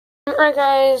Alright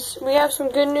guys, we have some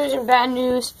good news and bad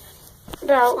news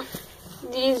about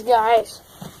these guys.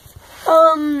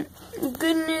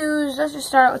 Good news, let's just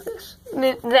start out with this.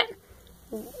 Then,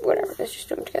 whatever, let's just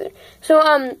do them together.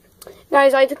 So,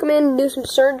 guys, I took them in to do some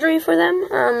surgery for them.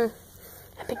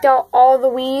 I picked out all the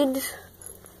weeds,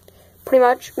 pretty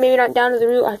much. Maybe not down to the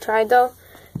root, I tried though.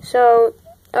 So,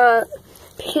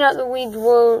 picking out the weeds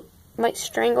might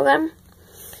strangle them.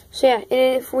 So yeah,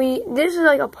 this is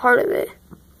like a part of it.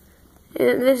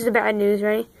 And this is the bad news,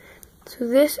 right? So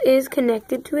this is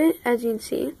connected to it, as you can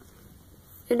see.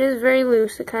 It is very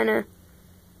loose. It's kind of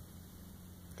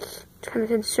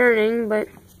concerning, but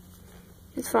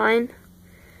it's fine.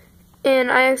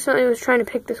 And I accidentally was trying to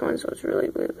pick this one, so it's really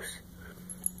loose.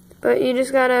 But you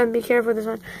just gotta be careful with this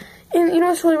one. And you know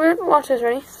what's really weird? Watch this,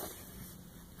 ready?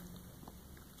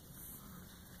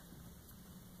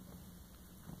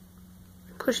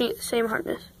 Pushing it the same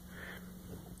hardness.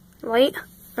 Light,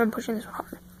 I'm pushing this one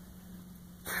harder.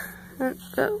 Let's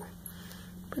go.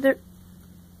 But there,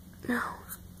 no.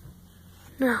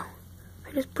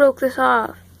 I just broke this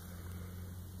off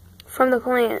from the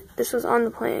plant. This was on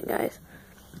the plant, guys.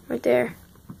 Right there.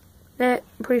 That,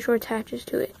 I'm pretty sure, attaches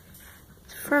to it.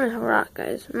 It's firm as a rock,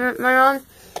 guys. My mom,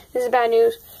 this is bad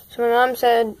news. So my mom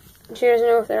said she doesn't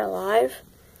know if they're alive,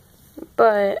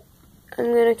 but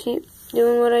I'm gonna keep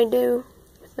doing what I do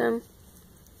with them.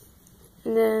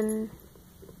 And then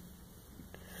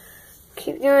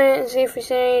keep doing it and see if we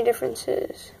see any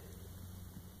differences.